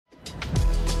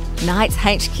Knights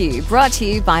HQ, brought to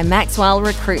you by Maxwell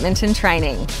Recruitment and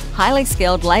Training. Highly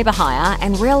skilled labour hire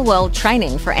and real-world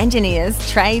training for engineers,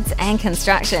 trades and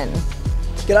construction.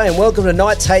 G'day and welcome to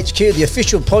Knights HQ, the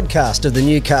official podcast of the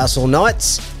Newcastle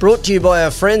Knights, brought to you by our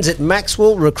friends at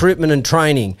Maxwell Recruitment and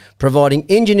Training, providing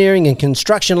engineering and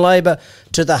construction labour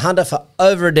to the hunter for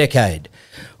over a decade.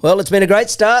 Well, it's been a great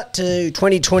start to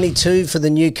 2022 for the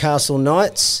Newcastle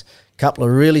Knights. A couple of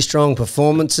really strong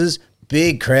performances.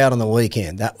 Big crowd on the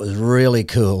weekend. That was really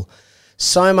cool.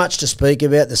 So much to speak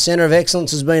about. The Centre of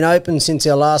Excellence has been open since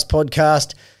our last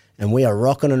podcast, and we are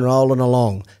rocking and rolling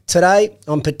along. Today,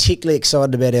 I'm particularly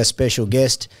excited about our special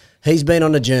guest. He's been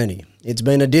on a journey. It's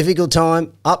been a difficult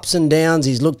time, ups and downs.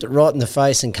 He's looked it right in the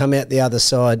face and come out the other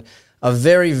side. A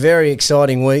very, very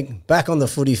exciting week. Back on the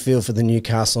footy field for the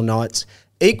Newcastle Knights.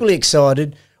 Equally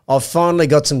excited, I've finally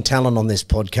got some talent on this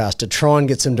podcast to try and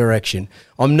get some direction.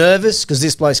 I'm nervous because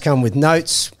this bloke's come with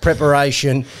notes,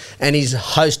 preparation, and he's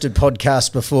hosted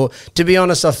podcasts before. To be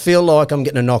honest, I feel like I'm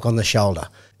getting a knock on the shoulder.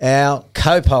 Our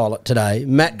co-pilot today,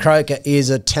 Matt Croker, is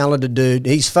a talented dude.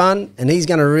 He's fun, and he's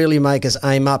going to really make us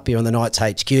aim up here on the Knights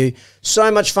HQ.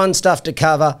 So much fun stuff to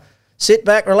cover. Sit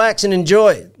back, relax, and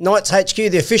enjoy. Knights HQ,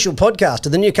 the official podcast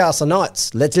of the Newcastle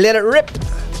Knights. Let's let it rip.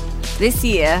 This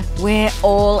year, we're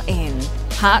all in.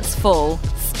 Hearts full,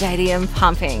 stadium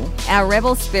pumping. Our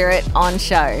rebel spirit on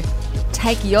show.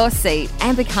 Take your seat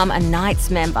and become a Knights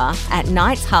member at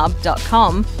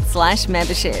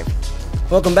knightshub.com/membership.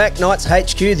 Welcome back, Knights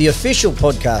HQ, the official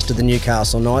podcast of the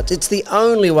Newcastle Knights. It's the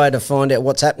only way to find out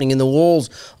what's happening in the walls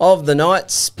of the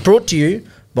Knights. Brought to you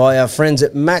by our friends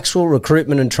at Maxwell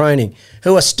Recruitment and Training,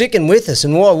 who are sticking with us,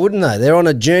 and why wouldn't they? They're on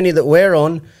a journey that we're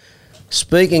on.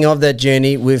 Speaking of that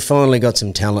journey, we've finally got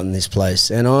some talent in this place,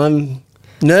 and I'm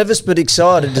nervous but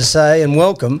excited to say and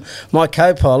welcome my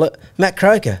co-pilot, Matt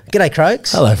Croker. G'day,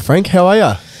 Crokes. Hello, Frank. How are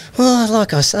you? Well,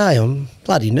 like I say, I'm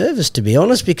bloody nervous, to be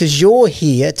honest, because you're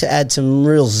here to add some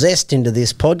real zest into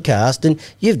this podcast, and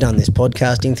you've done this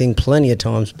podcasting thing plenty of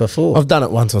times before. I've done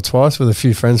it once or twice with a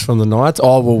few friends from the Knights.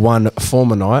 One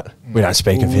former Knight. We don't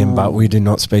speak of him, but we do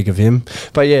not speak of him.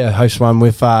 But yeah, host one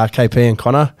with KP and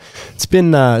Connor. It's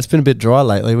been a bit dry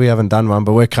lately. We haven't done one,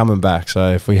 but we're coming back.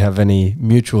 So if we have any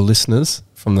mutual listeners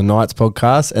from the Knights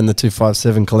podcast and the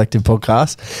 257 Collective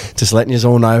podcast, just letting you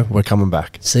all know we're coming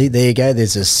back. See, there you go.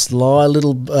 There's a sly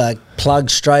little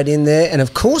plug straight in there. And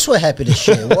of course we're happy to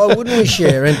share. Why wouldn't we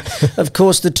share? And of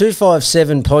course the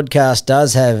 257 podcast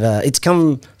does have, it's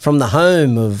come from the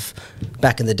home of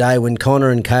back in the day when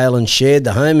Connor and Kalen shared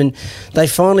the home, and they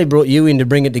finally brought you in to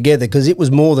bring it together because it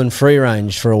was more than free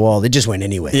range for a while. It just went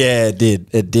anywhere. Yeah, it did.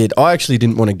 It did. I actually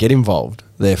didn't want to get involved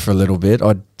there for a little bit.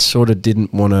 I sort of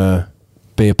didn't want to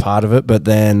be a part of it, but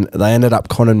then they ended up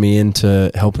conning me into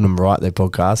helping them write their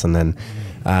podcast, and then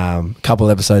a couple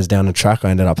of episodes down the track I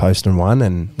ended up hosting one,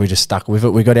 and we just stuck with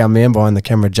it. We got our man behind the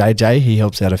camera, JJ. He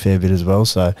helps out a fair bit as well,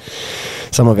 so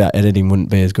some of our editing wouldn't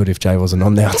be as good if Jay wasn't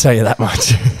on there, I'll tell you that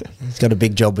much. He's got a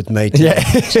big job with me too. Yeah.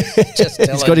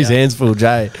 He's got his hands full,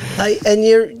 Jay. Hey, and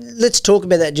let's talk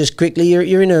about that just quickly.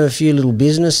 You're in a few little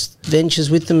business ventures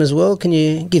with them as well. Can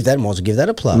you give that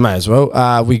a plug? May as well.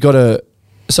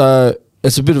 So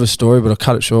it's a bit of a story, but I'll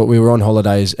cut it short. We were on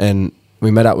holidays and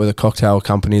we met up with a cocktail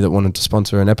company that wanted to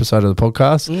sponsor an episode of the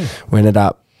podcast. We ended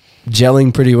up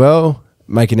gelling pretty well,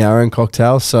 making our own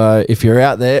cocktail. So if you're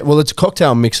out there, well, it's a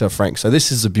cocktail mixer, Frank. So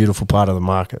this is a beautiful part of the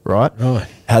market, right? Right.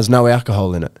 It has no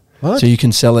alcohol in it. What? So you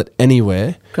can sell it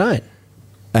anywhere. Great.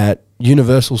 At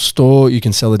Universal Store, you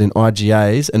can sell it in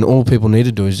IGAs, and all people need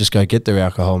to do is just go get their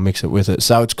alcohol and mix it with it.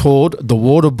 So it's called the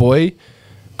Waterboy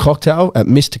cocktail at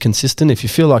Mr. Consistent. If you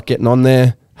feel like getting on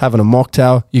there, having a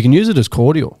mocktail, you can use it as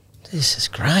cordial. This is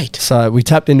great. So we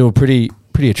tapped into a pretty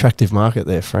attractive market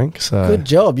there, Frank. So good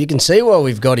job. You can see why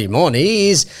we've got him on. He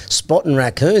is spotting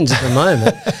raccoons at the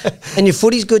moment. And your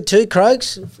footy's good too,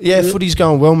 Crokes? Yeah, footy's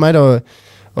going well, mate.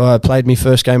 I played my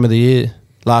first game of the year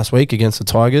last week against the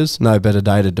Tigers. No better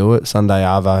day to do it. Sunday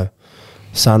Arvo.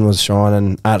 Sun was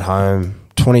shining at home.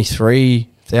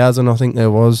 23,000 I think there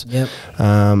was. Yep.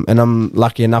 And I'm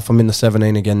lucky enough I'm in the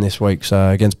 17 again this week, so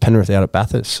against Penrith out at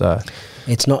Bathurst. So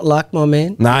it's not luck, my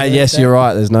man. No, yes, you're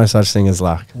right. There's no such thing as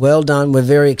luck. Well done. We're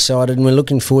very excited and we're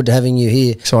looking forward to having you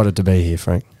here. Excited to be here,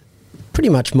 Frank. Pretty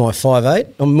much my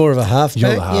 5'8". I'm more of a halfback.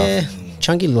 You're the half. Yeah,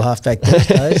 chunky little halfback these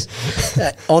days.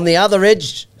 On the other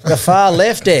edge, the far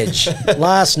left edge,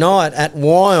 last night at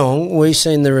Wyong, we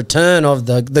seen the return of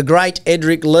the great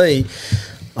Edric Lee.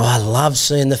 Oh, I love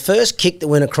seeing the first kick that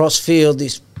went across field.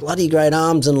 This bloody great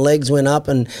arms and legs went up,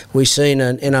 and we seen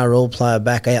an NRL player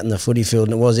back out in the footy field,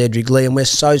 and it was Edric Lee, and we're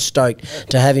so stoked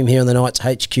to have him here on the Knights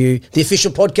HQ, the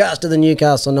official podcast of the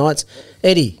Newcastle Knights.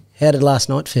 Eddie, How did last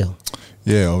night feel?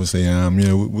 Yeah, obviously,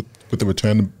 with the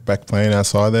return back playing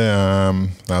outside there,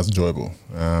 that was enjoyable.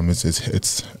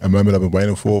 It's a moment I've been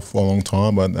waiting for a long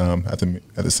time, but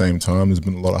at the same time, there's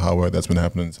been a lot of hard work that's been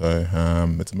happening. So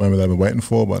it's a moment I've been waiting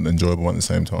for, but an enjoyable one at the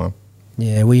same time.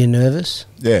 Yeah, were you nervous?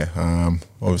 Yeah,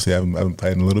 obviously I haven't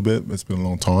played in a little bit. It's been a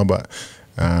long time, but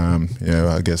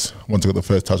I guess once I got the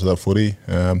first touch of that footy,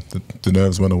 the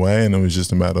nerves went away, and it was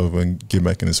just a matter of getting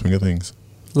back in the swing of things.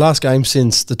 Last game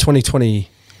since the 2020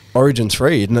 Origin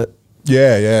 3, isn't it?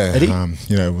 Yeah. Eddie?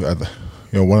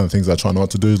 One of the things I try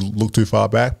not to do is look too far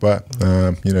back, but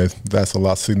that's the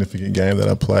last significant game that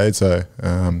I played. So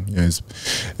it's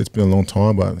been a long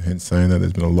time, but in saying that,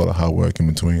 there's been a lot of hard work in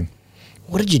between.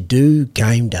 What did you do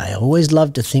game day? I always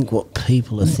love to think what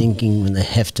people are thinking when they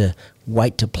have to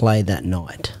wait to play that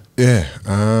night. Yeah,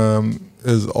 it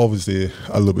was obviously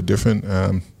a little bit different.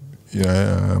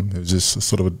 It was just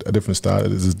sort of a different start.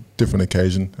 It was a different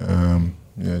occasion.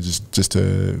 Just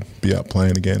to be out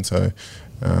playing again. So,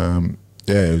 it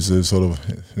was sort of,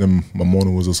 my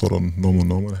morning was a sort of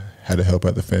normal. Had to help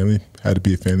out the family. Had to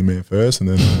be a family man first, and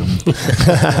then,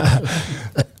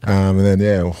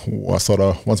 I sort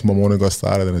of, once my morning got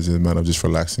started, then it was just a matter of just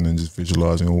relaxing and just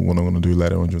visualising what I'm going to do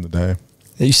later on during the day.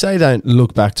 You say don't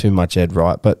look back too much, Ed,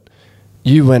 right? But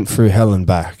you went through hell and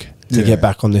back to get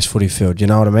back on this footy field. You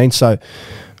know what I mean? So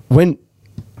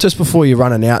just before you're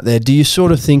running out there, do you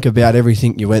sort of think about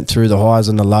everything you went through, the highs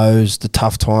and the lows, the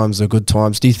tough times, the good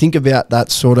times? Do you think about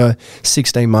that sort of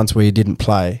 16 months where you didn't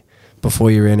play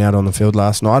before you ran out on the field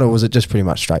last night, or was it just pretty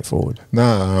much straightforward?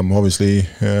 No, obviously,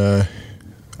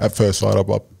 at first sight, I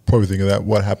probably think of that,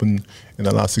 what happened in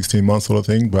the last 16 months sort of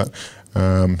thing, but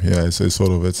it's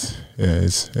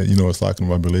like in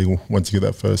rugby league. Once you get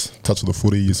that first touch of the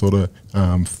footy, you sort of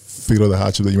figure out the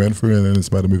hardship that you went through, and then it's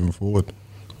about moving forward.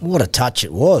 What a touch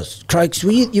it was. Crakes,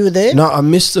 you were there? No, I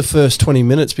missed the first 20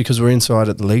 minutes because we're inside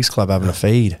at the Leagues Club having a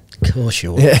feed. Of course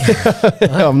you were.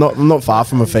 Yeah. I'm not far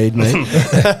from a feed, mate.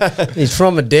 He's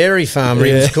from a dairy farmer.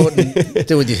 He was caught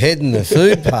with his head in the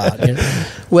food part. You know?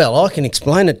 Well, I can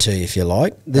explain it to you if you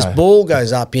like. This ball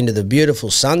goes up into the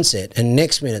beautiful sunset, and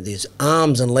next minute there's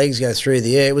arms and legs go through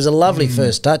the air. It was a lovely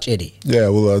first touch, Eddie. Yeah,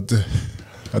 well,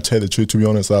 I'll tell you the truth, to be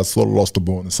honest, I sort of lost the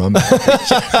ball in the sun.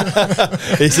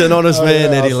 He's an honest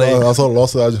man, Eddie Lee. I sort of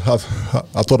lost it. I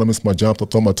thought I missed my jump. I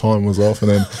thought my time was off,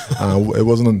 and then it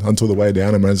wasn't until the way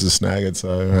down I managed to snag it.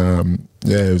 So,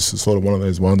 it was sort of one of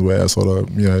those ones where I sort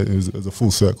of, it was a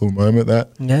full circle moment that.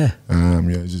 Yeah.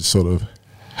 Just sort of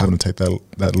having to take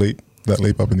that leap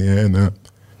up in the air, and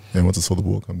once I saw the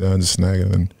ball come down, just snag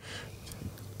it, and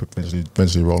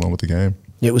eventually roll on with the game.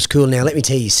 It was cool. Now, let me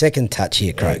tell you, second touch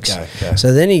here, Crakes. Go.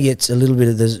 So then he gets a little bit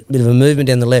of a movement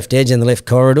down the left edge and the left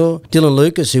corridor. Dylan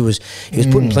Lucas, he was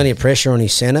putting plenty of pressure on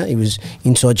his centre. He was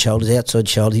inside shoulders, outside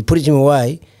shoulders. He put him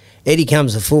away. Eddie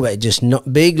comes the fullback, just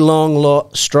not big, long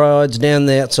strides down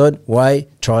the outside. Way,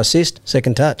 try assist,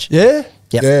 second touch. Yeah?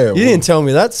 Yep. Yeah. You didn't tell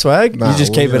me that, Swag. Nah, you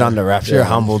just keep it under wraps. You're a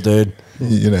humble dude.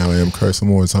 You know how I am, Chris.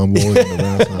 I'm always humble. But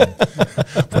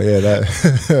I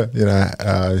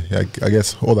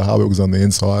guess all the hard work was on the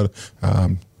inside.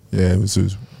 It was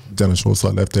down the short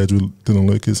side left edge with Dylan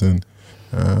Lucas, and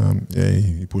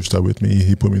he pushed up with me.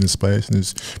 He put me in the space, and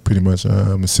it's pretty much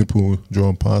a simple draw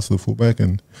and pass to the fullback,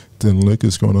 and Dylan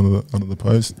Lucas going under the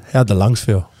post. How'd the lungs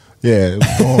feel? Yeah, it was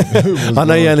gone. I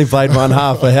know you only played one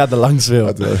half, but how'd the lungs feel?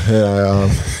 I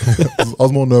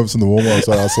was more nervous in the warm-up,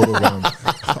 so I sort of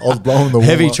I was blowing the warm-up.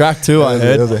 Heavy track too, I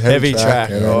heard. It was a heavy track.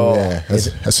 And then,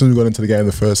 as soon as we got into the game,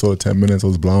 the first sort of 10 minutes, I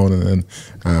was blowing, and then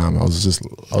I was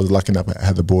lucky enough I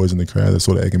had the boys in the crowd that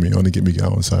sort of egging me on to get me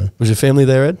going. So was your family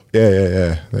there, Ed?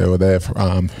 Yeah. They were there.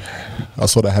 I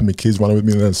sort of had my kids running with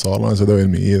me on the sideline, so they were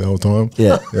in my ear the whole time.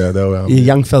 Yeah. They were. Your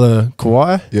young fella,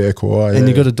 Kawhi? Yeah, Kawhi. And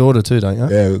you got a daughter too, don't you?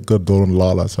 Yeah, got a daughter,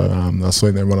 Lala. So I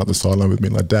saw them run up the sideline with me,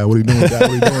 like, Dad, what are you doing? Dad, what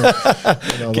are you doing?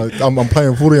 And I was like, I'm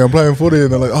playing footy.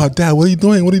 And they're like, oh, Dad, what are you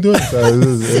doing? So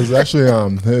it was actually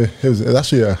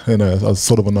a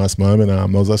sort of a nice moment. I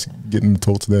was actually getting to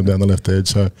talk to them down the left edge.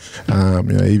 So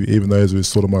even though it was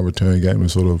sort of my return game, it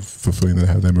was sort of fulfilling to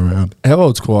have them around. How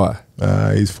old's Kawhi?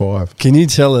 He's 5. Can you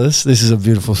tell us, this is a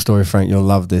beautiful story, Frank, you'll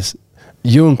love this.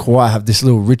 You and Kawhi have this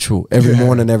little ritual every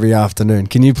morning, every afternoon.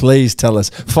 Can you please tell us?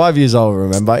 5 years old,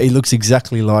 remember? He looks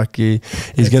exactly like you.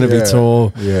 He's going to be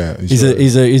tall. Yeah. He's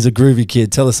a groovy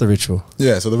kid. Tell us the ritual.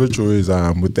 Yeah, so the ritual is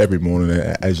with every morning,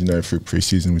 as you know, through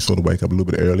preseason, we sort of wake up a little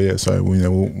bit earlier. So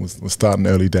we're starting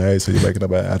early days. So you're waking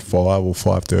up at 5 or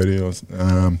 5:30 or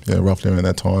roughly around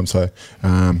that time. So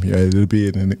it'll be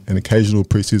an occasional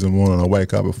preseason morning. I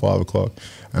wake up at 5 o'clock.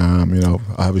 I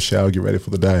have a shower, get ready for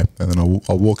the day, and then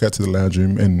I'll walk out to the lounge lounge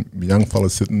room, and the young fella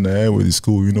sitting there with his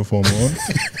school uniform on.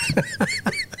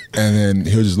 And then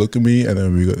he'll just look at me, and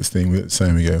then we got this thing with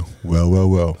saying, we go,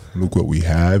 well, look what we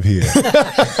have here.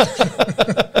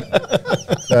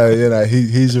 So,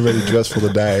 he's already dressed for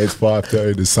the day. It's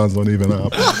 5:30. The sun's not even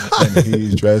up, and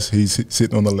he's dressed. He's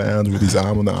sitting on the lounge with his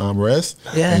arm on the armrest.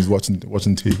 Yeah. And he's watching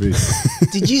TV.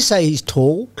 Did you say he's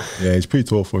tall? Yeah, he's pretty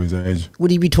tall for his age.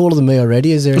 Would he be taller than me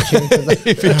already? Is there a chance of that?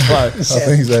 Close. I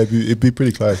think so. It'd be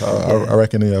pretty close. I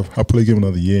reckon I'll probably give him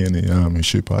another year and he'll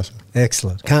shoot past.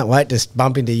 Excellent. Can't wait to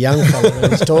bump into a young fella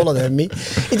who's taller than me.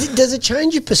 Does it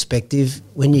change your perspective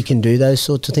when you can do those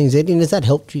sorts of things, Eddie? And has that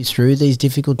helped you through these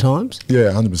difficult times?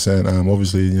 Yeah, 100%.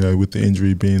 Obviously, with the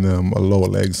injury being a lower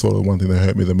leg, sort of one thing that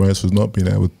hurt me the most was not being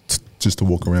able just to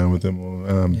walk around with them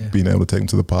or being able to take them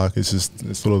to the park. It's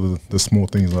sort of the small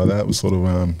things like that was sort of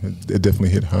it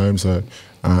definitely hit home. So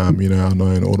I know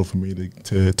in order for me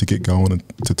to get going and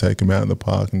to take him out in the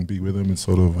park and be with him, and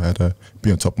sort of had to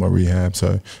be on top of my rehab.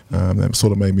 So that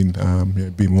sort of made me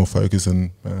be more focused and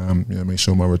make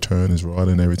sure my return is right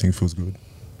and everything feels good.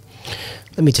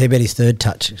 Let me tell you about his third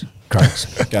touch, Craigs.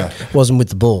 Go. Wasn't with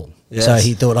the ball. Yes. So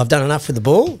he thought, I've done enough with the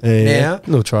ball. Now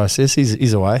little try assist.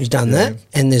 He's away. he's done that.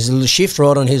 And there's a little shift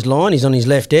right on his line. He's on his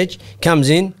left edge. Comes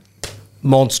in.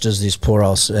 Monsters, this poor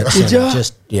old ya?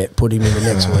 just put him in the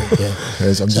next week. Yeah.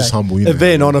 Yes, I'm just humble. It'd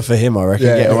be an honour for him, I reckon.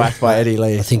 Yeah. Get whacked by Eddie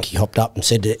Lee. I think he hopped up and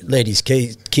said to Ledy's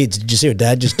kids, did you see what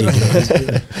Dad just did?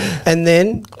 And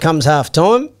then comes half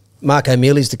time. Mark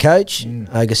O'Mealy's the coach.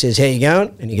 Oga says, how you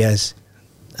going? And he goes,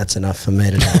 that's enough for me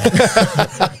today.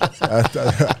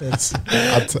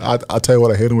 I'll tell you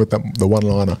what, I hit him with the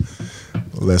one-liner.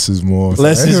 Less is more.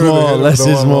 Less is more. Less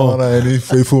is more. And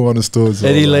people understood. So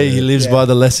Eddie Lee, he lives by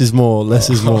the less is more. Less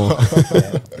is more.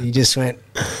 He just went,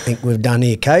 I think we've done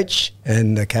here, coach.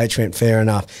 And the coach went, fair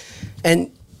enough.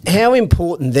 And how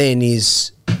important then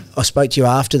is, I spoke to you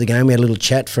after the game, we had a little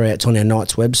chat it's on our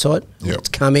Knights website. Yep. It's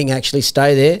coming, actually,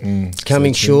 stay there. It's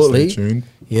coming shortly. Stay tuned.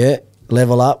 Yeah.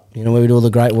 Level Up, where we do all the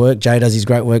great work. Jay does his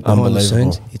great work behind the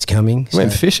scenes. It's coming. We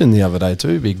went fishing the other day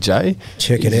too, Big Jay.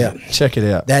 Check it out. Check it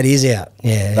out. That is out.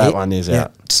 Yeah, That one is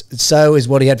out. So is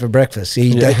what he had for breakfast.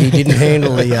 He didn't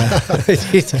handle the.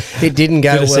 It didn't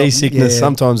go Bit of well. seasickness. Yeah.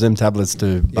 Sometimes them tablets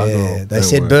do. Bugger all. They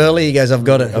said Burley. He goes, I've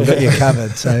got it. I've got you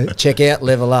covered. So check out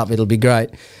Level Up. It'll be great.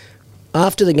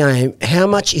 After the game, how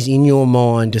much is in your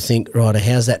mind to think, right,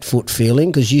 how's that foot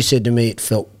feeling? Because you said to me it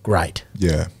felt great.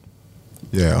 Yeah.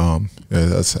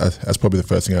 That's probably the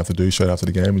first thing I have to do straight after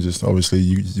the game. Is just obviously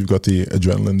you've got the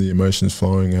adrenaline, the emotions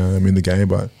flowing in the game,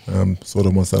 but sort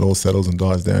of once that all settles and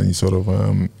dies down, you sort of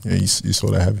you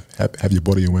sort of have your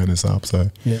body awareness up. So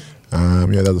that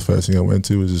was the first thing I went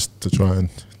to, was just to try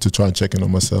and check in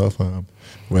on myself,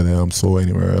 whether I'm sore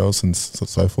anywhere else and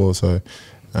so forth. So.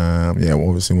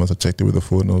 Obviously once I checked it with the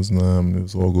foot, and it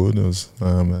was all good. It was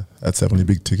that's definitely a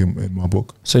big tick in my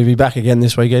book. So you'll be back again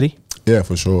this week, Eddie? Yeah,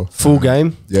 for sure. Full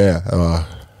game? Yeah.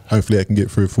 Hopefully I can get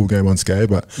through a full game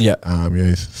unscathed, but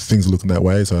things are looking that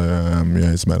way. So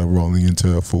it's a matter of rolling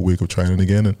into a full week of training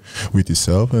again and with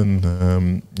yourself,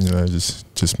 and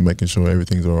just making sure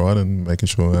everything's all right, and making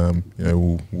sure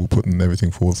we're putting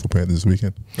everything forward for Panthers this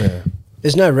weekend. Yeah.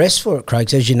 There's no rest for it,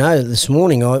 Craig. As you know, this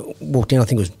morning I walked in, I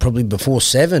think it was probably before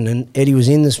 7, and Eddie was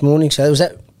in this morning. So was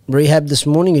that rehab this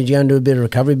morning? Did you go and do a bit of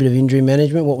recovery, a bit of injury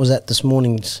management? What was that this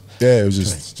morning's? Yeah, it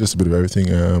was just a bit of everything.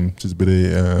 Just a bit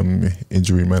of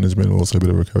injury management, and also a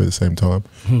bit of recovery at the same time.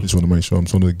 Just want to make sure I'm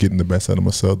sort of getting the best out of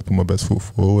myself, to put my best foot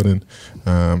forward. And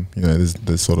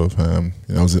there's sort of I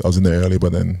was in there early,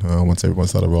 but then once everyone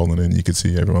started rolling in, you could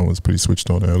see everyone was pretty switched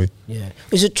on early. Yeah.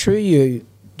 Is it true you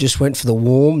just went for the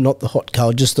warm, not the hot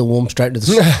cold, just the warm straight to the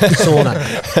sauna?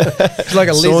 It's like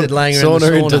a lizard laying around the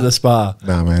sauna. Into the spa.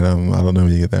 Nah, man, I don't know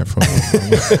where you get that from.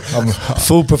 I'm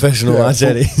full professional,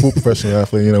 Eddie. Full professional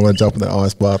athlete. When I jump in that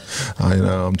ice bath,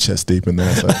 I'm chest deep in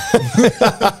there. So.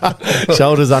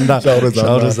 Shoulders under.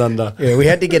 Yeah, we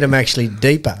had to get them actually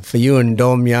deeper for you and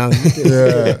Dom Young.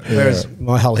 Whereas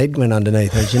my whole head went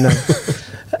underneath, as you know.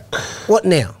 What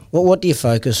now? What do you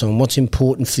focus on? What's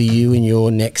important for you in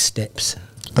your next steps?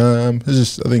 I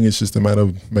think it's just a matter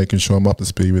of making sure I'm up to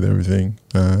speed with everything.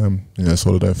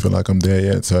 Sort of don't feel like I'm there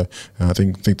yet. So I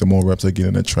think the more reps I get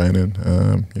in at training,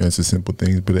 it's the simple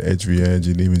things, a bit of edge v edge,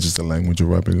 and even just the language of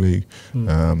rugby league.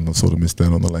 I've sort of missed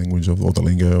out on the language of all the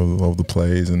lingo of the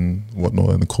plays and whatnot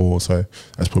in the core. So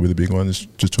that's probably the big one.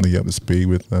 Just trying to get up to speed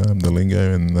with the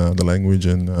lingo and the language,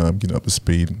 and getting up to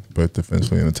speed both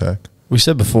defensively and attack. We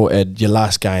said before, Ed, your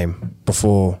last game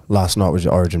before last night was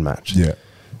your Origin match. Yeah.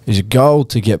 Is your goal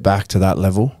to get back to that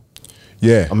level?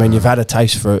 Yeah. I mean, you've had a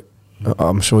taste for it.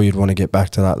 I'm sure you'd want to get back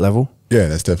to that level. Yeah,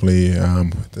 that's definitely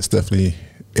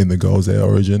in the goals there,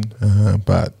 Origin.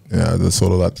 But that's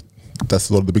sort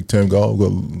of the big term goal. We've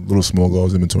got little small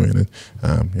goals in between it.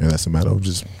 That's a matter of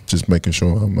just making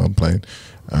sure I'm playing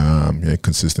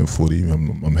consistent footy.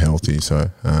 I'm healthy, so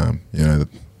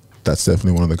that's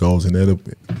definitely one of the goals in there. The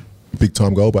big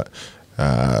time goal, but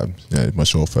my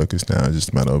short focus now is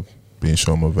just a matter of being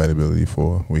sure my availability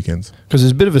for weekends. Because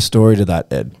there's a bit of a story to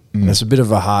that, Ed. It's a bit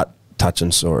of a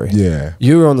heart-touching story. Yeah.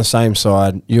 You were on the same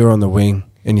side. You were on the wing.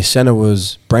 And your centre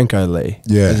was Branko Lee.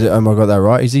 Yeah. Am I got that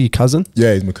right? Is he your cousin?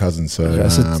 Yeah, he's my cousin. So, Okay,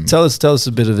 so tell us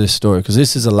a bit of this story, because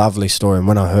this is a lovely story. And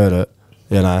when I heard it,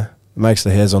 it makes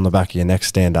the hairs on the back of your neck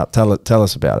stand up. Tell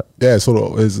us about it. Yeah, sort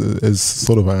of is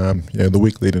sort of the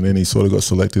week leading in, he sort of got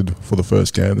selected for the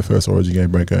first Origin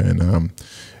game, Branko, and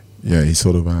he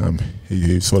sort of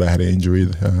he sort of had an injury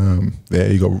there.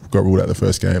 He got ruled out the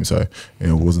first game, so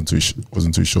wasn't too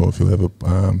sure if he'll ever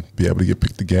be able to get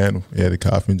picked again. He had a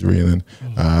calf injury, and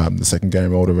then the second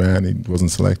game rolled around, he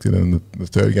wasn't selected, and the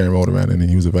third game rolled around, and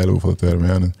he was available for the third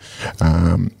round.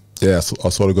 And I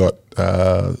sort of got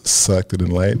selected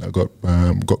in late. I got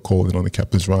called in on the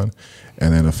captain's run,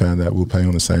 and then I found out we were playing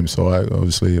on the same side.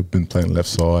 Obviously, I've been playing left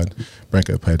side.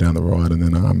 Branko played down the right, and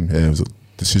then it was a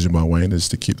decision by Wayne is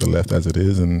to keep the left as it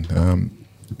is, and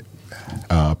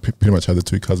pretty much had the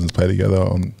two cousins play together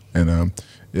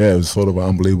it was sort of an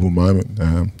unbelievable moment.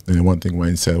 And one thing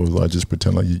Wayne said was like, just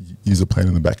pretend like you are playing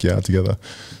in the backyard together.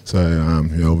 So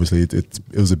obviously it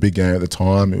was a big game at the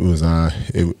time. It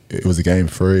was a game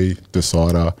 3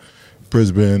 decider.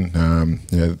 Brisbane,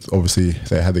 obviously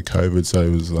they had the COVID, so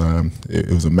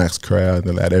it was a max crowd.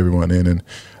 They allowed everyone in, and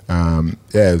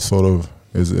it was sort of.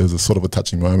 It was a sort of a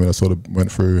touching moment. I sort of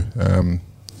went through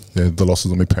the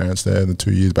losses of my parents there in the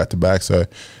 2 years back to back. So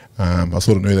I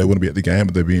sort of knew they wouldn't be at the game,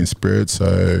 but they'd be in spirit.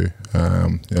 So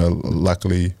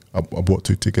luckily I bought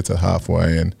 2 tickets at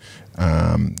halfway, and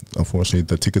unfortunately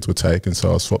the tickets were taken.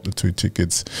 So I swapped the 2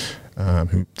 tickets.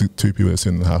 The 2 people that's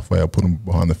in the halfway, I put them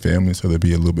behind the family so they'd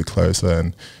be a little bit closer.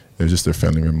 And it was just a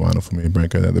friendly reminder for me and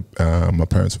Branko that my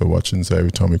parents were watching. So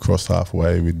every time we crossed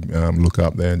halfway, we'd look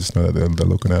up there and just know that they're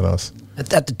looking at us.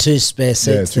 At the 2 spare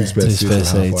seats. Two spare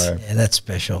seats. Yeah, that's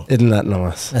special. Isn't that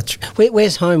nice? That's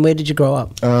where's home? Where did you grow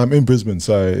up? In Brisbane.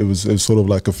 So it was sort of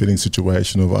like a fitting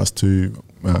situation of us two,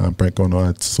 Branko and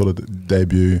I, to sort of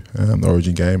debut the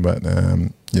Origin game. But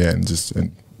and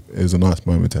it was a nice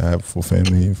moment to have for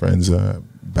family and friends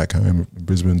back home in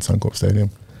Brisbane, Suncorp Stadium.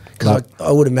 Because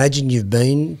I would imagine you've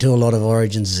been to a lot of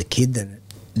Origins as a kid then.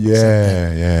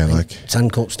 Like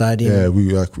Suncorp Stadium. Yeah,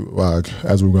 we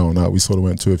as we were growing up, we sort of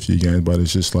went to a few games, but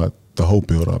it's just like the whole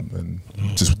build up and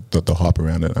just the hype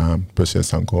around it. Especially at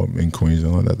Suncorp in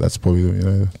Queensland, that's probably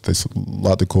they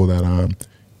like to call that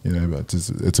but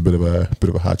it's a bit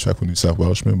of a hard track for New South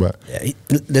Welshmen. But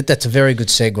that's a very good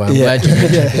segue. I'm glad you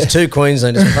mentioned it. There's 2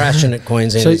 Queenslanders, passionate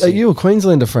Queenslanders. So are you a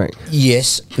Queenslander, Frank?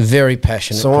 Yes, very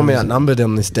passionate. So I'm outnumbered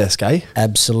on this desk, eh?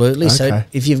 Absolutely. Okay. So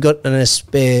if you've got a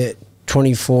spare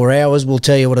 24 hours, we'll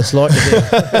tell you what it's like to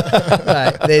be.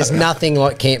 Right, there's nothing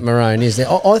like Camp Maroon, is there?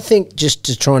 I think just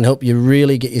to try and help you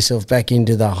really get yourself back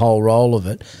into the whole role of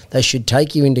it, they should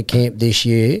take you into camp this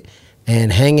year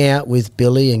and hang out with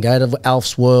Billy and go to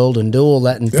Alf's World and do all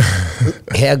that. And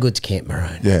how good's Camp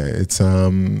Maroon? Yeah,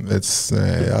 I'm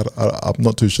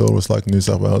not too sure what's like New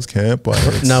South Wales camp, but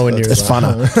it's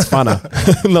funner. It's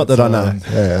funner. Not that I know.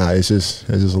 It's just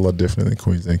a lot different than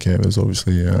Queensland camp. It's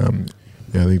obviously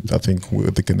I think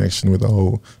with the connection with the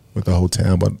whole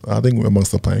town, but I think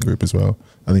amongst the playing group as well.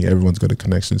 I think everyone's got a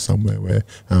connection somewhere where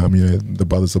the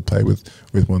brothers have played with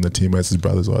one of the teammates'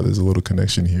 brothers. Like there's a little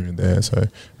connection here and there, so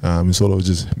it sort of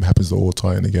just happens to all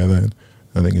tie in together, and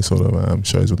I think it sort of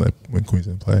shows when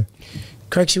Queensland play.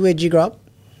 Craigsy, where did you grow up?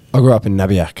 I grew up in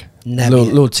Nabiac. Nabiac.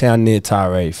 Little town near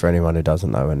Taree, for anyone who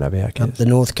doesn't know where Nabiac is. Up the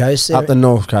north coast there? Up the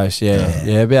north coast,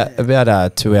 yeah.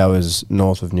 About 2 hours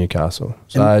north of Newcastle.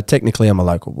 So technically I'm a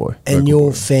local boy. And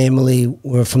your family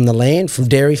were from the land, from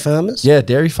dairy farmers? Yeah,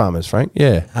 dairy farmers, Frank,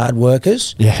 yeah. Hard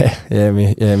workers? Yeah,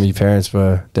 my parents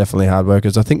were definitely hard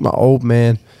workers. I think my old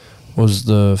man was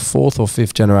the 4th or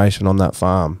 5th generation on that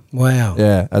farm. Wow.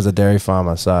 Yeah, as a dairy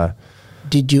farmer, so...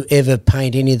 Did you ever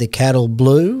paint any of the cattle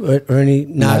blue or any?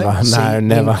 No,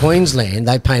 never. In Queensland,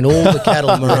 they paint all the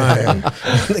cattle maroon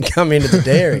that come into the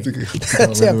dairy.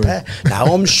 That's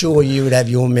how I'm sure you would have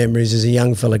your memories as a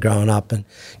young fella growing up and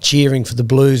cheering for the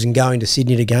Blues and going to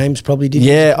Sydney to games. Probably did.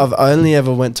 Yeah, I've only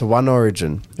ever went to one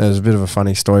Origin. There's a bit of a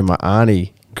funny story. My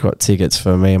auntie got tickets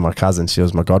for me and my cousin. She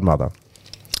was my godmother,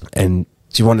 and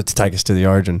she wanted to take us to the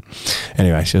Origin.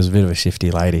 Anyway, she was a bit of a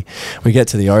shifty lady. We get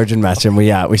to the Origin match and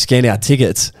we scan our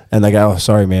tickets and they go, "Oh,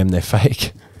 sorry, ma'am, they're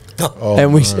fake." Oh,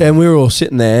 and we no. were all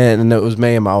sitting there, and it was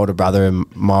me and my older brother and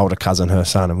my older cousin, her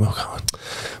son, and we were going,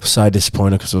 so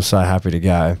disappointed because we were so happy to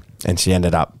go. And she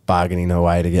ended up bargaining her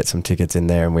way to get some tickets in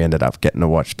there, and we ended up getting to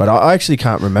watch. But I actually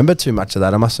can't remember too much of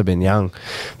that. I must have been young.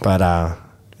 But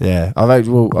yeah, I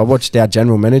watched our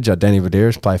general manager, Danny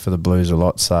Vaderas, play for the Blues a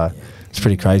lot. So it's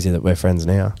pretty crazy that we're friends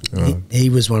now. He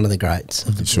was one of the greats.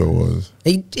 Of the He sure was.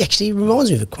 He actually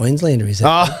reminds me of a Queenslander. Is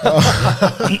that?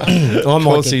 Of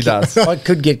course he does. I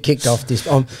could get kicked off this.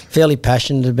 I'm fairly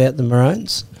passionate about the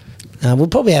Maroons. We'll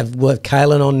probably have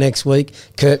Kalen on next week.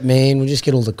 Kurt Mann. We'll just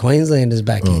get all the Queenslanders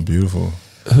back Oh, in. beautiful.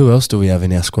 Who else do we have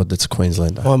in our squad that's a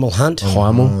Queenslander? Heimel Hunt.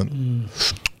 Heimel.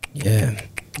 Yeah.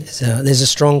 There's a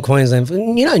strong Queensland.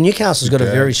 You know, Newcastle's got a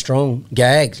Gags. very strong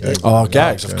Gags. Oh,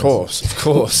 Gags, of Gags.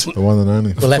 course. The one and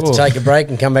only. We'll have to take a break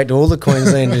and come back to all the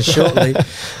Queenslanders shortly.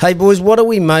 Hey, boys, what are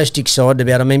we most excited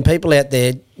about? I mean, people out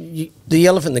there, the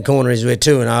elephant in the corner is we're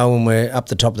 2-0 and we're up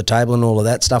the top of the table and all of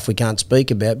that stuff we can't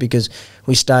speak about because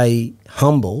we stay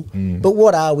humble. But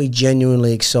what are we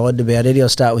genuinely excited about? Eddie, I'll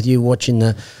start with you watching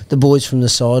the boys from the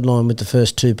sideline with the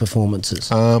first 2 performances.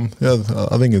 Yeah,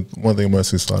 I think one thing I'm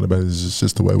most excited about is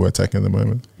just the way we're attacking at the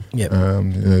moment. Yep. You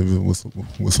know,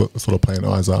 we're sort of playing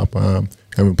eyes up, and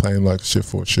we're playing like shift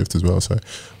for shift as well. So,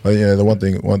 but yeah, the one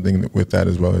thing with that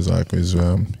as well is you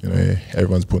know,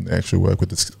 everyone's putting the extra work with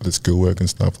the skill work and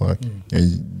stuff. Like, you know,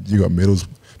 you got middles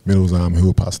who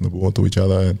are passing the ball to each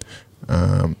other, and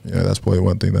yeah, that's probably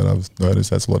one thing that I've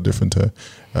noticed that's a lot different to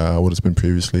what it's been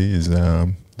previously. Is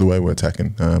the way we're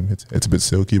attacking. It's a bit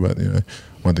silky, but you know,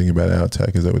 one thing about our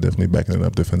attack is that we're definitely backing it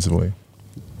up defensively.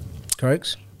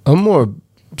 Correct? I'm more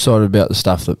excited about the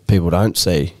stuff that people don't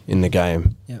see in the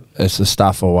game. Yep. It's the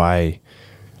stuff away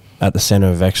at the centre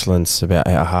of excellence about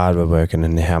how hard we're working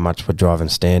and how much we're driving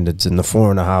standards. In the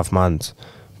 4.5 months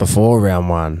before round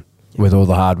 1, with all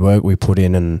the hard work we put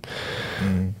in, and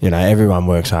you know, everyone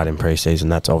works hard in pre-season,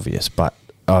 that's obvious, but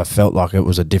I felt like it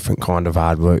was a different kind of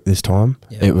hard work this time.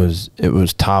 Yeah. It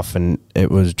was tough, and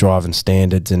it was driving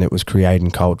standards, and it was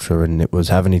creating culture, and it was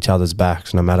having each other's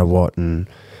backs no matter what, and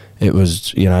it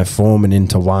was, you know, forming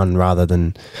into one rather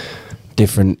than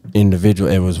different individual.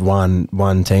 It was one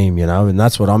team, you know, and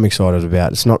that's what I'm excited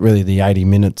about. It's not really the 80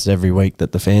 minutes every week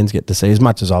that the fans get to see, as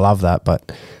much as I love that,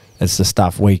 but it's the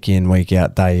stuff week in, week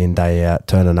out, day in, day out,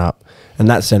 turning up. And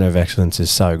that centre of excellence is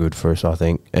so good for us, I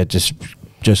think. It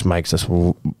just makes us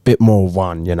a bit more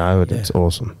one, you know, and it's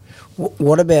awesome.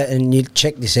 What about, and you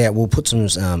check this out, we'll put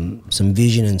some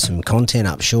vision and some content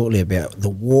up shortly about the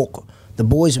walk. The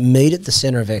boys meet at the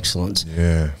centre of excellence,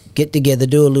 get together,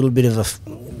 do a little bit of a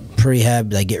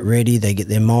prehab, they get ready, they get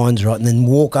their minds right, and then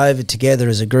walk over together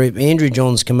as a group. Andrew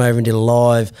Johns come over and did a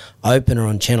live opener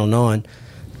on Channel 9.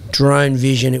 Drone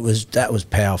vision, that was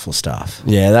powerful stuff.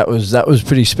 Yeah, that was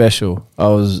pretty special. I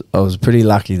was pretty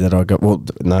lucky that I got, well,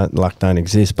 no, luck don't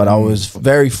exist, but I was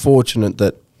very fortunate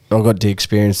that I got to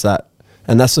experience that.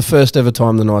 And that's the first ever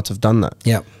time the Knights have done that.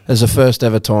 Yep. It's the first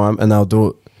ever time, and they'll do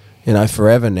it, you know,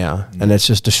 forever now. And it's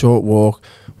just a short walk.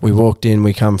 We walked in,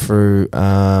 we come through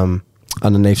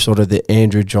underneath sort of the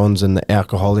Andrew Johns and the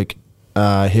Alcoholic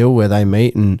Hill where they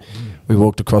meet, and we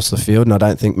walked across the field, and I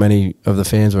don't think many of the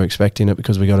fans were expecting it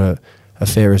because we got a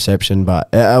fair reception, but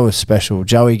it was special.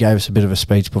 Joey gave us a bit of a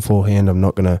speech beforehand. I'm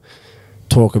not going to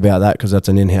talk about that because that's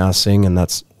an in-house thing, and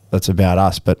that's about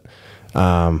us, but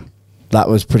that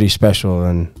was pretty special,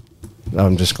 and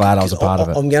I'm just glad I was a part of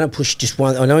it. I'm going to push just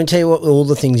one. I don't tell you what all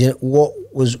the things in it. What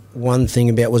was one thing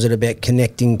about? Was it about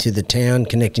connecting to the town,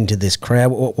 connecting to this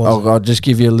crowd? What was it? I'll just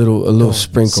give you a little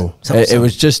sprinkle. It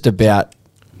was just about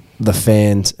the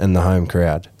fans and the home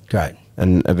crowd. Great.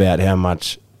 And about how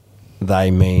much they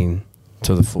mean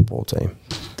to the football team.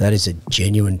 That is a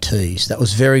genuine tease. That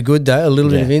was very good, though. A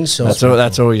little bit of insight.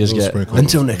 That's all you just get. Sprinkle.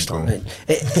 Until next time.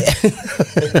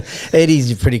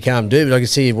 Eddie's a pretty calm dude, but I can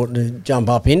see you wanting to jump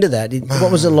up into that.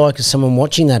 What was it like as someone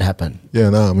watching that happen?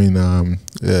 Yeah, no, I mean,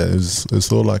 it was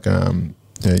sort of like,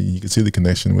 yeah, you could see the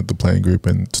connection with the playing group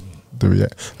and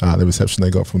the reception they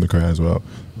got from the crowd as well.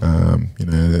 You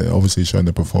know, they're obviously showing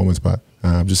their performance, but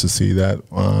just to see that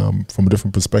from a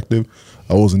different perspective,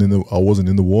 I wasn't in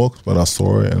the walk, but I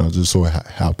saw it, and I just saw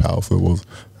how powerful it was.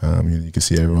 You know, you could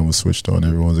see everyone was switched on,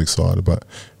 everyone was excited, but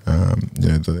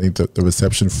yeah, I think the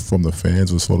reception from the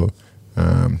fans was sort of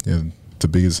the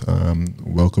biggest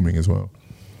welcoming as well.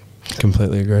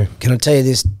 Completely agree. Can I tell you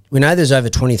this? We know there's over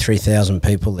 23,000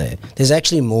 people there. There's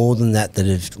actually more than that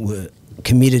were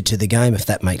committed to the game, if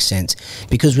that makes sense,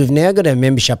 because we've now got our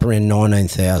membership around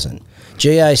 19,000.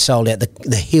 GA sold out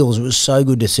the Hills. It was so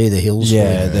good to see the Hills.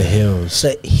 Yeah, the Hills.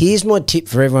 So here's my tip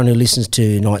for everyone who listens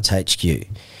to Knights HQ.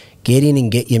 get in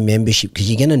and get your membership because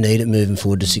you're going to need it moving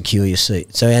forward to secure your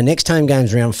seat. So our next home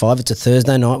game's round 5. It's a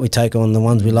Thursday night. We take on the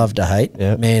ones we love to hate,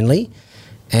 Manly,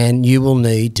 and you will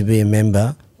need to be a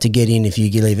member to get in if you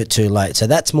leave it too late. So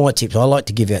that's my tips. I like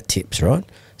to give out tips, right?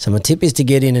 So my tip is to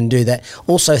get in and do that.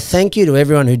 Also, thank you to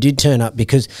everyone who did turn up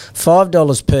because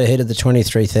 $5 per head of the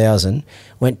 23,000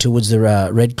 went towards the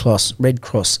Red Cross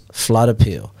flood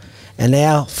appeal. And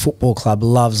our football club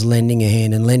loves lending a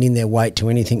hand and lending their weight to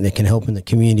anything that can help in the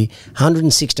community.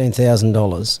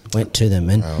 $116,000 went to them,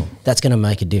 and that's going to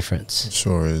make a difference. It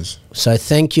sure is. So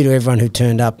thank you to everyone who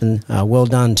turned up, and well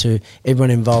done to everyone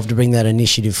involved to bring that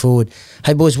initiative forward.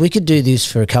 Hey, boys, we could do this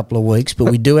for a couple of weeks, but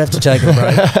we do have to take a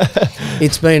break.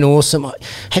 It's been awesome.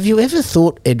 Have you ever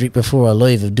thought, Edric, before I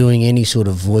leave, of doing any sort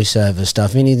of voiceover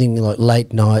stuff, anything like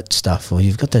late night stuff? Or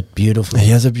you've got that beautiful... He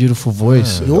has a beautiful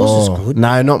voice. Yours is good.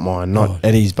 No, not mine. Not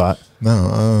Eddie's, but...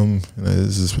 No,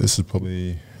 this is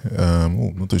probably...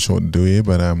 not too sure what to do here,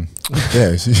 but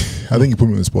yeah, I think you put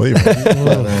me on the spot here.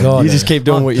 God. You just keep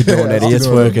doing what you're doing, Eddie. It's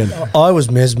working. I was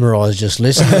mesmerised just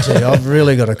listening to you. I've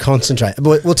really got to concentrate.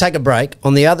 But we'll take a break.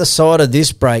 On the other side of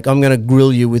this break, I'm going to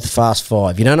grill you with Fast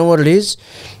Five. You don't know what it is?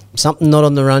 Something not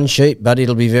on the run sheet, but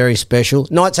it'll be very special.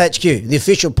 Knights HQ, the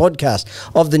official podcast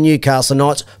of the Newcastle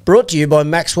Knights, brought to you by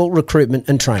Maxwell Recruitment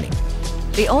and Training.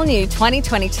 The all-new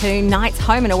 2022 Knights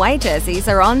home and away jerseys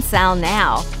are on sale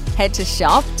now. Head to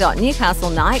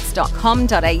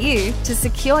shop.newcastleknights.com.au to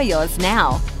secure yours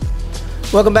now.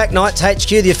 Welcome back, Knights HQ,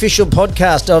 the official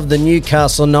podcast of the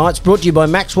Newcastle Knights, brought to you by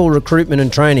Maxwell Recruitment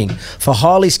and Training for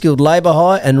highly skilled labour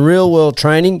hire and real-world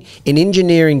training in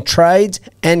engineering, trades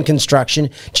and construction.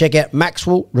 Check out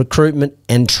Maxwell Recruitment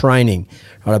and Training.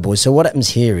 All right, boys, so what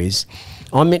happens here is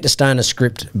I'm meant to stay on a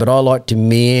script, but I like to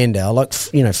meander. I like,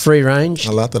 free range.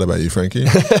 I like that about you, Frankie.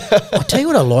 I'll tell you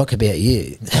what I like about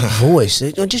you, that voice.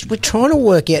 We're trying to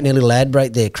work out in a little ad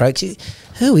break there, Croaks.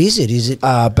 Who is it? Is it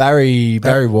Barry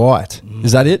White?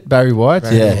 Is that it? Barry White?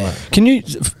 Barry White. Can you,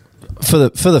 for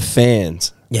the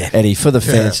fans, Eddie, for the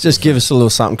fans, just give us a little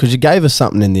something because you gave us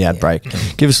something in the ad break.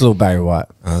 Give us a little Barry White.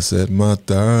 I said, my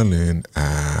darling,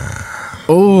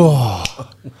 Oh.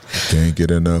 Can't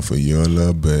get enough of your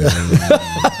love, baby.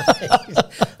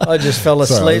 I just fell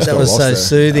asleep. That was so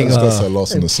soothing. I just got so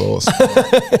lost in the sauce.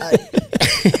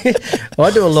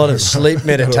 I do a lot of sleep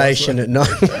meditation at night.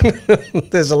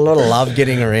 There's a lot of love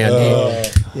getting around here.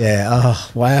 Yeah.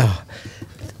 Oh, wow.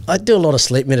 I do a lot of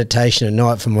sleep meditation at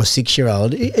night for my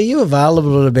 6-year-old. Are you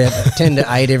available at about 10 to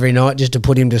 8 every night just to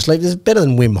put him to sleep? It's better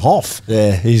than Wim Hof.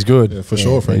 Yeah, he's good. Yeah, for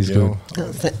sure, Frank. He's good.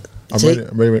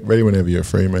 I'm ready whenever you're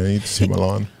free, man. You just hit my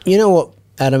line. You know what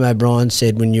Adam O'Brien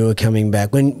said when you were coming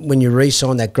back, when you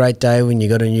re-signed that great day when you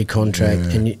got a new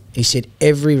contract, and he said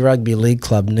every rugby league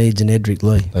club needs an Edric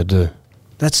Lee. They do.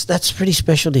 That's pretty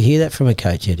special to hear that from a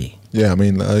coach, Eddie. Yeah, I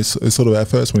mean, it's sort of at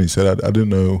first when he said it, I didn't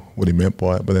know what he meant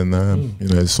by it, but then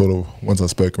sort of once I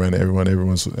spoke around to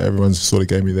everyone sort of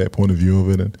gave me their point of view of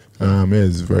it, and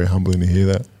it's very humbling to hear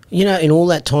that. You know, in all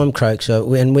that time, Croak,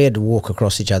 and we had to walk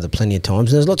across each other plenty of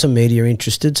times, and there's lots of media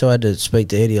interested, so I had to speak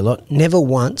to Eddie a lot. Never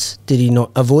once did he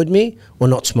not avoid me or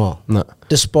not smile. No.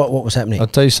 Despite what was happening. I'll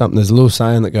tell you something, there's a little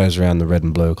saying that goes around the Red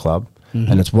and Blue Club,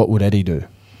 and it's, what would Eddie do?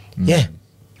 Yeah.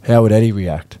 How would Eddie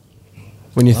react?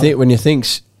 When you think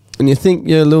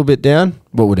you're a little bit down,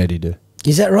 what would Eddie do?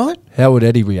 Is that right? How would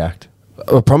Eddie react?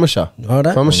 I promise you. I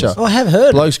don't. Promise you. I have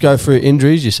heard. Blokes go through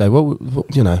injuries, you say, what,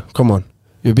 come on.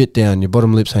 You're a bit down, your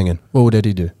bottom lip's hanging. What would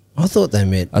Eddie do? I thought they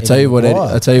meant. I'll tell you what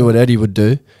Eddie would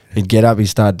do. He'd get up, he'd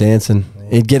start dancing.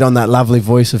 He'd get on that lovely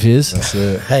voice of his. That's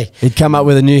it. Hey, he'd come up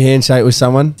with a new handshake with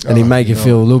someone, and he'd make you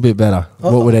feel a little bit better.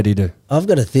 What would Eddie do? I've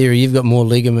got a theory. You've got more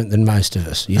ligament than most of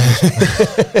us.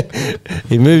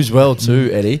 He moves well too,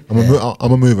 Eddie. I'm a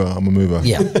mover.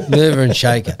 Yeah, mover and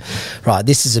shaker. Right,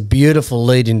 this is a beautiful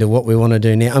lead into what we want to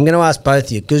do now. I'm going to ask both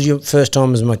of you, because you're first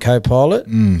time as my co-pilot,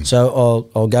 so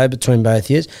I'll go between both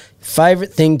of you.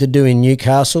 Favourite thing to do in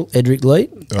Newcastle, Edric Lee?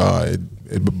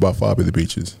 It'd by far be the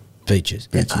beaches. Beaches.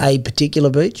 A particular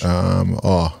beach? I'm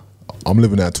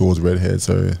living out towards Redhead,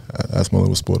 so that's my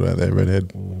little spot out there,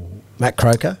 Redhead. Matt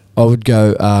Croker? I would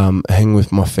go hang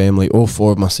with my family. All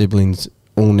 4 of my siblings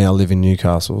all now live in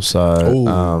Newcastle, so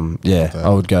I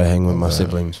would go hang with my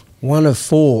siblings. One of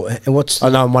 4. And what's?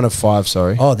 No, I'm one of 5.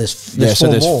 Sorry. Oh, there's 4 so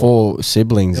there's more. 4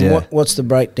 siblings. And what's the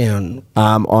breakdown?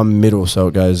 I'm middle, so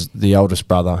it goes the oldest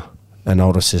brother and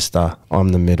older sister. I'm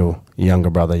the middle,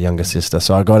 younger brother, younger sister.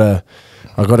 So I got a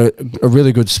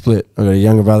really good split. I got a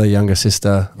younger brother, younger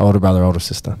sister, older brother, older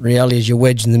sister. Reality is you're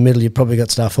wedged in the middle. You probably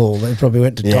got stuff all. They probably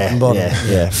went to top and bottom.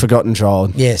 Yeah. Forgotten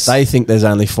child. Yes. They think there's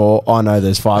only 4. I know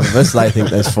there's 5 of us. They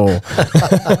think there's 4.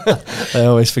 They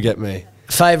always forget me.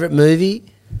 Favourite movie?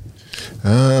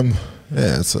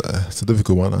 Yeah, it's a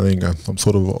difficult one. I think I'm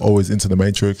sort of always into the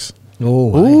Matrix.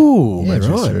 Oh, yeah, Matrix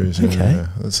right. series. Okay. Yeah.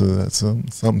 That's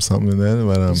something in there.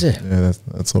 But Is it? yeah,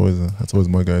 that's always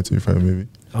my go-to favorite movie.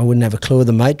 I wouldn't have a clue of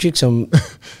the Matrix. I'm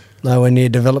nowhere near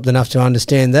developed enough to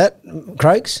understand that.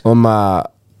 Craigs? I'm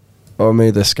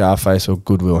either Scarface or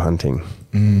Good Will Hunting.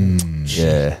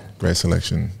 Yeah. Great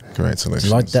selection. Great selection.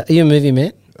 Like that. Are you a movie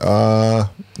man?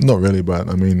 Not really, but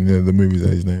I mean, the movies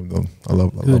that he's named, I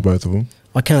love both of them.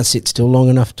 I can't sit still long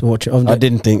enough to watch it. I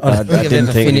didn't think I don't I I've didn't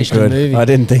ever think you finished a could. movie. I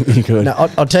didn't think you could. No,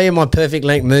 I'll tell you my perfect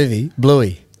length movie,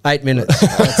 Bluey. 8 minutes.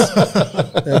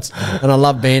 And I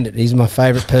love Bandit. He's my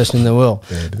favourite person in the world.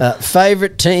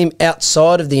 Favourite team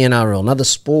outside of the NRL, another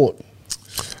sport?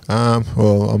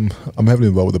 Well, I'm heavily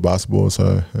involved with the basketball,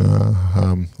 so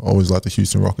I always like the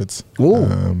Houston Rockets.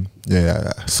 Ooh.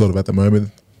 Yeah, sort of at the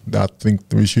moment, I think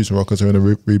the Houston Rockets are in a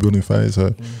rebuilding phase.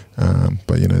 So,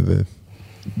 but you know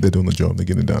they're doing the job. They're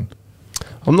getting it done.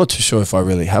 I'm not too sure if I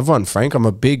really have one, Frank. I'm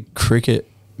a big cricket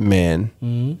man,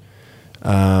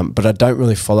 but I don't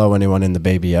really follow anyone in the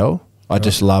BBL. I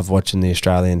just love watching the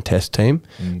Australian Test team.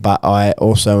 But I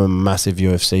also am a massive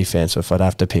UFC fan, so if I'd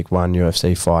have to pick one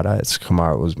UFC fighter, it's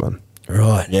Kamaru Usman.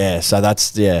 Right. Yeah, so I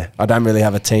don't really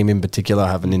have a team in particular.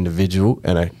 I have an individual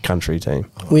and a country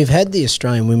team. We've had the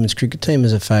Australian women's cricket team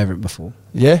as a favourite before.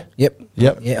 Yeah? Yep.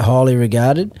 Yeah, highly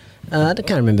regarded. I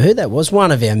can't remember who that was.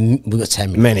 One of our... We've got so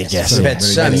many guests. We've had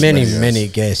so many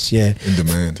guests, yeah. In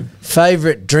demand.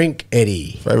 Favourite drink,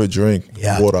 Eddie? Favorite drink?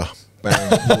 Yeah. Water.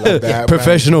 Bang. Like that,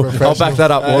 Professional. bang. I'll back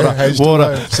that up. Water.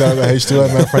 Water. Shout out to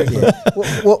H2O, man, Frankie.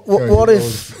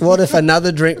 What if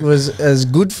another drink was as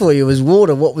good for you as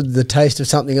water? What would the taste of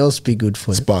something else be good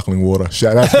for you? Sparkling water.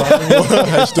 Shout out sparkling water,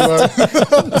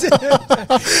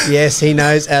 H2O. Yes, he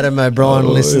knows Adam O'Brien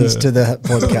listens to the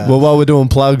podcast. Well, while we're doing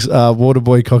plugs,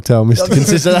 Waterboy cocktail, Mr.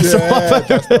 Consistent. That's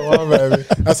That's the one, baby.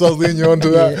 That's what I was leading you on to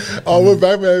that. Oh, we're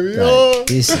back, baby. Oh.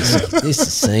 This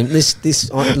is seamless.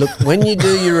 Look, when you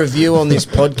do your review on this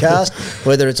podcast,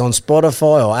 whether it's on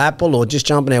Spotify or Apple or just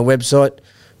jump on our website,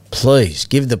 please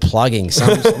give the plugging.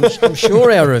 I'm sure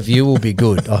our review will be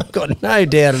good. I've got no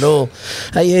doubt at all.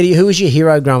 Hey, Eddie, who was your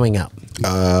hero growing up?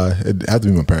 It had to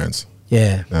be my parents.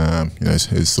 Yeah. You know,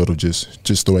 it's sort of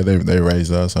just the way they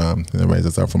raised us. They raised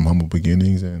us up from humble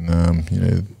beginnings, and you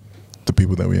know, the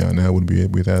people that we are now wouldn't be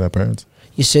without our parents.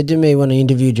 You said to me when I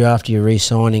interviewed you after your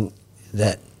re-signing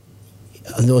that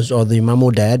the mum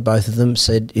or dad, both of them,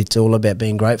 said it's all about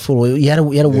being grateful. You had a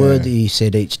word that you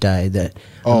said each day that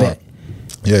about.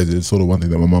 Yeah, it's sort of one thing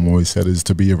that my mum always said is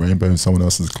to be a rainbow in someone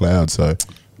else's cloud. So,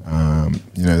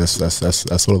 you know, that's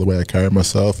sort of the way I carry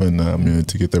myself, and you know,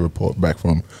 to get the report back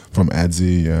from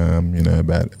Adzi, you know,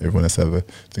 about everyone that's had a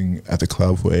thing at the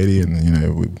club for Eddie, and you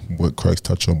know, what Craig's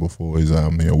touched on before is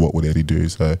you know, what would Eddie do?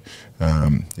 So,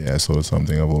 yeah, sort of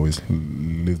something I've always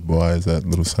lived by is that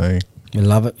little saying. You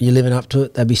love it. You're living up to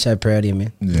it. They'd be so proud of you,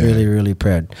 man. Yeah. Really, really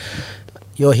proud.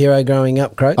 Your hero growing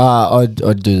up, Craig? I'd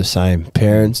do the same.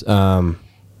 Parents,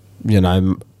 you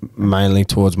know, mainly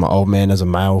towards my old man as a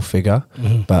male figure,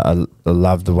 but I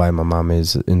love the way my mum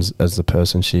is as the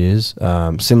person she is.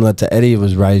 Similar to Eddie,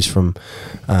 was raised from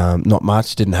not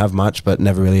much, didn't have much, but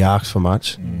never really asked for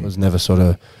much. Was never sort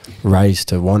of raised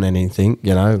to want anything,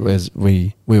 you know, whereas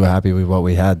we were happy with what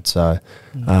we had. So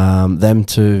them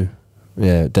two,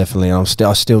 yeah, definitely. And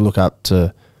I still look up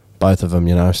to both of them,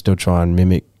 you know, still try and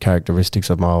mimic characteristics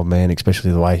of my old man,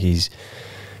 especially the way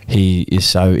he is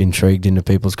so intrigued into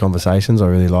people's conversations. I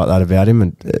really like that about him,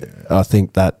 and I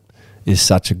think that is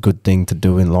such a good thing to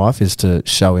do in life, is to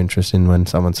show interest in when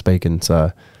someone's speaking.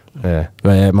 So, yeah,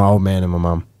 my old man and my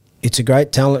mum. It's a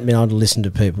great talent being able to listen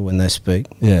to people when they speak.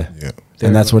 Yeah. Yeah.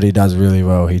 And that's what he does really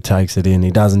well. He takes it in. He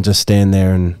doesn't just stand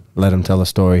there and let them tell a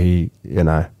story. He, you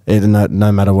know,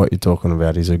 no matter what you're talking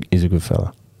about, he's a good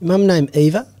fella. Mum named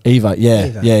Eva? Eva, yeah.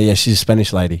 Eva. Yeah, she's a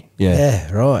Spanish lady. Yeah.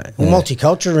 Yeah, right. Well, Yeah.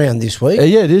 multicultural round this week.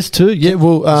 Yeah, it is too. Yeah,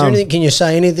 well, Is there anything, can you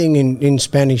say anything in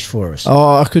Spanish for us?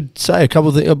 oh, I could say a couple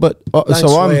of things, but Don't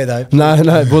swear, though.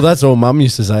 No. Well, that's all Mum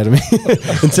used to say to me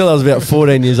until I was about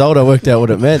 14 years old. I worked out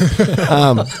what it meant.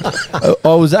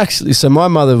 I was actually, so my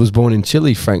mother was born in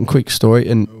Chile. Frank, quick story,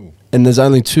 and there's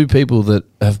only two people that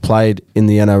have played in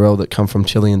the NRL that come from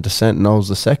Chilean descent, and I was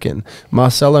the second.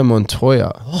 Marcelo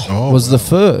Montoya was the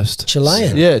first.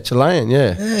 Chilean? Yeah, Chilean.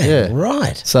 Yeah.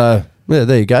 Right. So Yeah,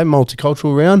 there you go.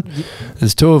 Multicultural round.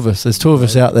 There's two of us. There's two of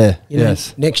us out there. You know,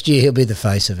 Yes. next year he'll be the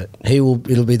face of it. It'll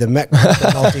be the Mac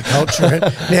multicultural.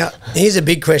 Now, here's a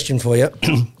big question for you: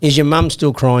 is your mum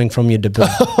still crying from your debut?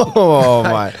 Oh,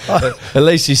 mate. At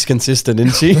least she's consistent,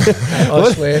 isn't she?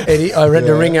 I swear, Eddie, I read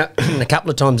the ringer a couple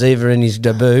of times either in his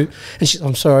debut, and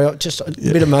I'm sorry, I just a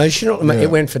bit emotional. It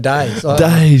went for days.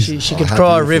 Days. She could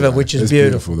cry a river, which is It's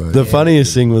beautiful. though. The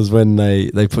funniest thing was when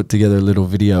they put together a little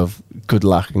video of good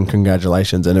luck and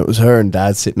congratulations, and it was her and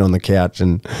Dad sitting on the couch,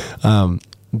 and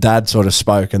Dad sort of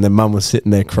spoke, and then Mum was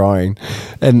sitting there crying,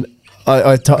 and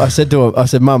I said to her, I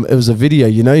said, Mum, it was a video,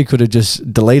 you could have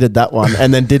just deleted that one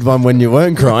and then did one when you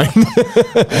weren't crying.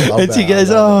 And she goes,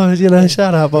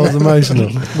 shut up, I was emotional.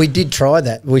 We did try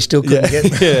that. We still couldn't get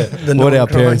the What our non-crying.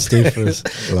 parents did for us.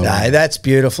 No, that's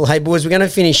beautiful. Hey, boys, we're going to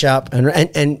finish up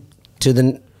and to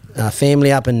the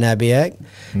family up in Nabiac.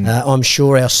 I'm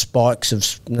sure our spikes of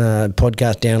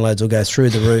podcast downloads will go through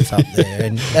the roof up there,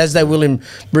 and as they will in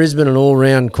Brisbane and all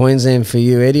around Queensland for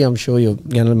you, Eddie. I'm sure you're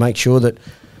going to make sure that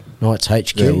Knights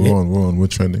HQ. Yeah, we're on. We're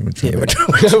trending. Yeah,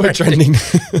 We're trending.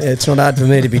 Yeah, it's not hard for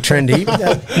me to be trendy.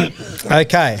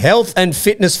 Okay, health and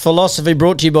fitness philosophy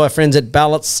brought to you by friends at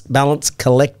Balance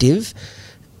Collective.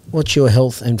 What's your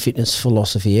health and fitness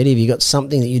philosophy, Eddie? Have you got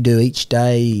something that you do each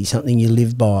day, something you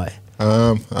live by?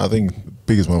 I think the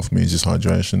biggest one for me is just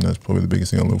hydration. That's probably the biggest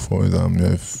thing I look for is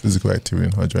physical activity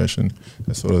and hydration.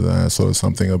 That's sort of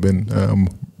something I've been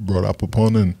brought up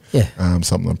upon, and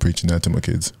something I'm preaching out to my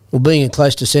kids. Well, being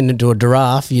close descendant to a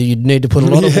giraffe, you'd need to put a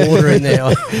lot of water in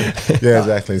there. Yeah,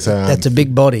 exactly. So That's a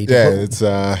big body. yeah, it's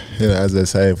as they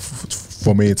say,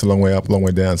 for me, it's a long way up, long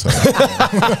way down. So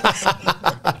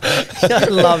I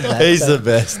love that. He's the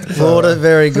best. Water,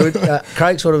 very good.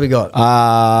 Craig's, what have we got?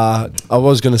 I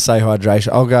was going to say hydration.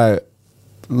 I'll go.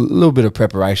 A little bit of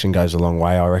preparation goes a long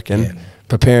way, I reckon. Yeah.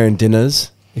 Preparing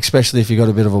dinners, especially if you've got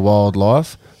a bit of a wild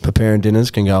life, preparing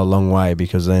dinners can go a long way,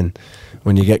 because then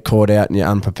when you get caught out and you're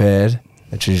unprepared,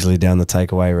 it's usually down the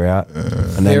takeaway route,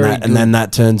 and then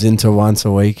that turns into once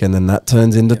a week, and then that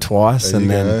turns into twice, There and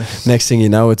you then go. next thing you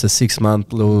know, it's a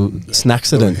 6-month little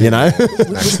snacksident,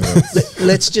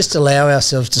 Let's just allow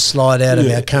ourselves to slide out of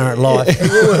our current life.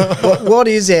 What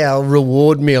is our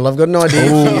reward meal? I've got an idea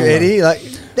for you, Eddie. Like,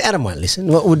 Adam won't listen.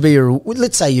 What would be your?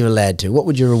 Let's say you're allowed to. What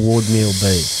would your reward meal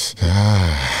be?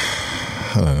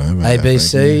 I don't know. A, Man, B,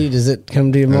 C. Does it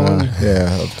come to your mind?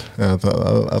 Yeah, I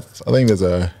think there's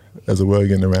a word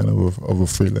getting around of a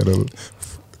free letter.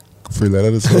 Free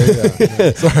letter. Sorry,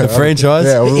 The franchise.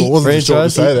 Yeah, I wasn't sure what to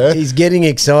Franchise. say there. He's getting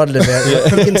excited about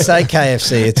it. You can say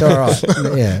KFC. It's all right.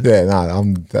 Yeah. Yeah,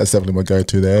 that's definitely my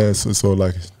go-to there. It's sort of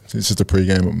like it's just a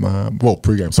pre-game.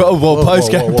 Pre-game. sorry.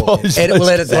 Post-game. We'll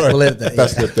edit that. We'll edit that.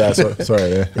 That's good. Sorry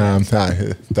there.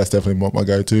 That's definitely what my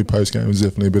go-to post-game is.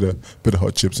 Definitely a bit of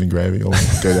hot chips and gravy. Or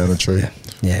go down a tree.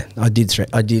 Yeah, I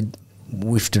did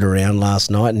whiffed it around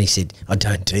last night, and he said, "I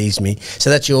don't tease me." So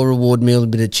that's your reward meal: a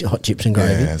bit of hot chips and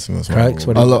gravy. Yeah, that's my Craig's,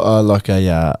 what I do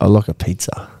you like a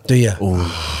pizza. do? You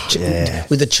Yeah.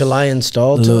 with the Chilean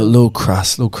style, to it? Little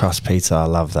crust pizza. I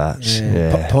love that.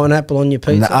 Yeah. Pineapple on your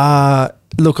pizza.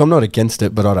 Look, I'm not against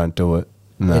it, but I don't do it.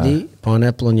 No. Eddie,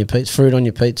 pineapple on your pizza, fruit on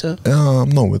your pizza. I'm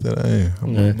not with it.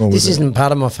 I'm not with This it. isn't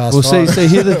part of my fast Well, five. see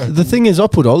here, the thing is, I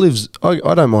put olives. I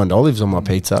don't mind olives on my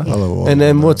pizza. I love olives And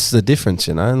then on what's the difference,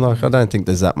 Like, I don't think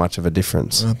there's that much of a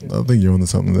difference. I think you're onto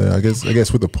something there. I guess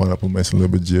with the pineapple, it makes it a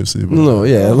little bit juicy. But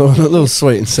A little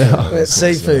sweet and sour.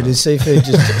 Seafood, is seafood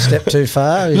just a step too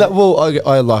far? No, well,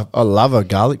 I love a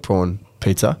garlic prawn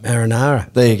pizza.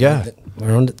 Marinara. There you go.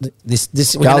 We're on to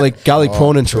this. We're Garlic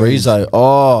prawn and chorizo.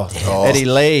 Oh, Eddie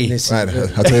Lee. This- mate,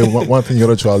 I tell you one thing you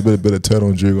got to try is a bit of turtle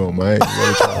and dugong, mate. You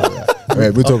got to try that.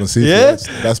 Mate, we're talking seafood. Yeah?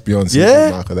 That's beyond seafood Yeah?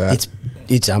 mark of that.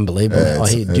 It's unbelievable. Yeah, I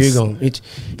hear dugong.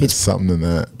 It's something in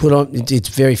that. Put on. It's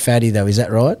very fatty though. Is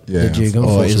that right? Yeah, The dugong.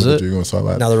 Oh, is it? Dugong, so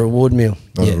like Another reward meal.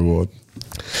 another Yeah. reward.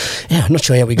 Yeah, I'm not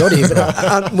sure how we got here,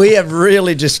 but we have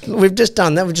really we've just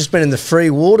done that. We've just been in the free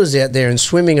waters out there and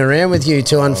swimming around with you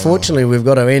two. Unfortunately, we've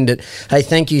got to end it. Hey,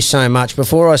 thank you so much.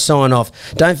 Before I sign off,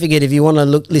 don't forget, if you want to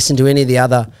listen to any of the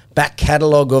other back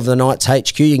catalogue of the Knights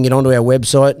HQ, you can get onto our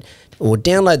website or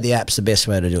download the app's the best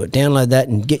way to do it. Download that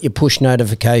and get your push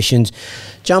notifications.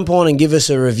 Jump on and give us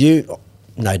a review.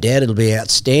 No doubt it'll be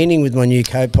outstanding with my new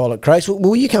co-pilot, Craig.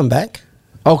 Will you come back?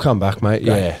 I'll come back, mate.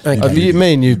 Yeah. Okay.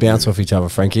 Me and you bounce off each other,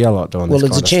 Frankie. I like doing Well, this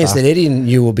there's a kind of chance stuff. that Eddie and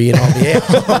you will be in. I'll be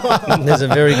out. There's a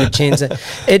very good chance.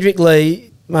 Edric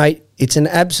Lee, mate, It's an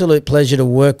absolute pleasure to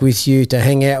work with you, to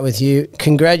hang out with you.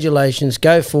 Congratulations.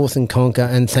 Go forth and conquer,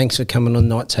 and thanks for coming on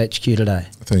Knights HQ today.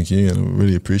 Thank you, and I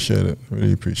really appreciate it.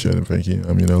 Thank you.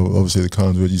 Obviously the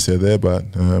kind words you said there,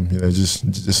 but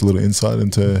just a little insight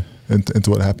into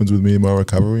what happens with me in my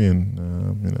recovery,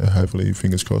 and hopefully,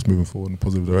 fingers crossed, moving forward in a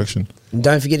positive direction. And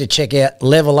don't forget to check out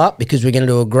Level Up, because we're going to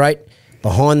do a great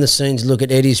behind-the-scenes look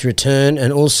at Eddie's return,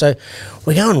 and also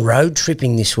we're going road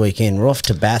tripping this weekend. We're off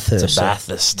to Bathurst. To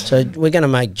Bathurst. So we're going to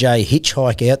make Jay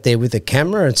hitchhike out there with a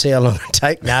camera and see how long it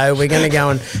takes. No, we're going to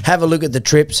go and have a look at the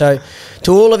trip. So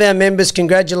to all of our members,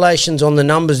 congratulations on the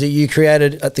numbers that you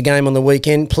created at the game on the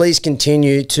weekend. Please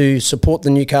continue to support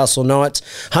the Newcastle Knights,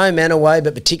 home and away,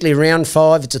 but particularly round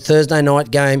 5. It's a Thursday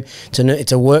night game.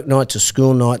 It's a work night, it's a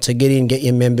school night, so get in, get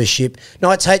your membership.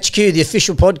 Knights HQ, the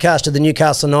official podcast of the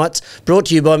Newcastle Knights, brought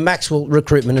to you by Maxwell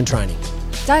Recruitment and Training.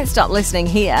 Don't stop listening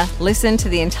here. Listen to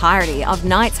the entirety of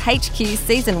Knights HQ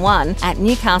Season 1 at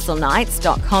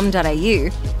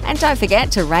newcastleknights.com.au, and don't forget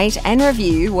to rate and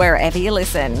review wherever you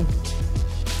listen.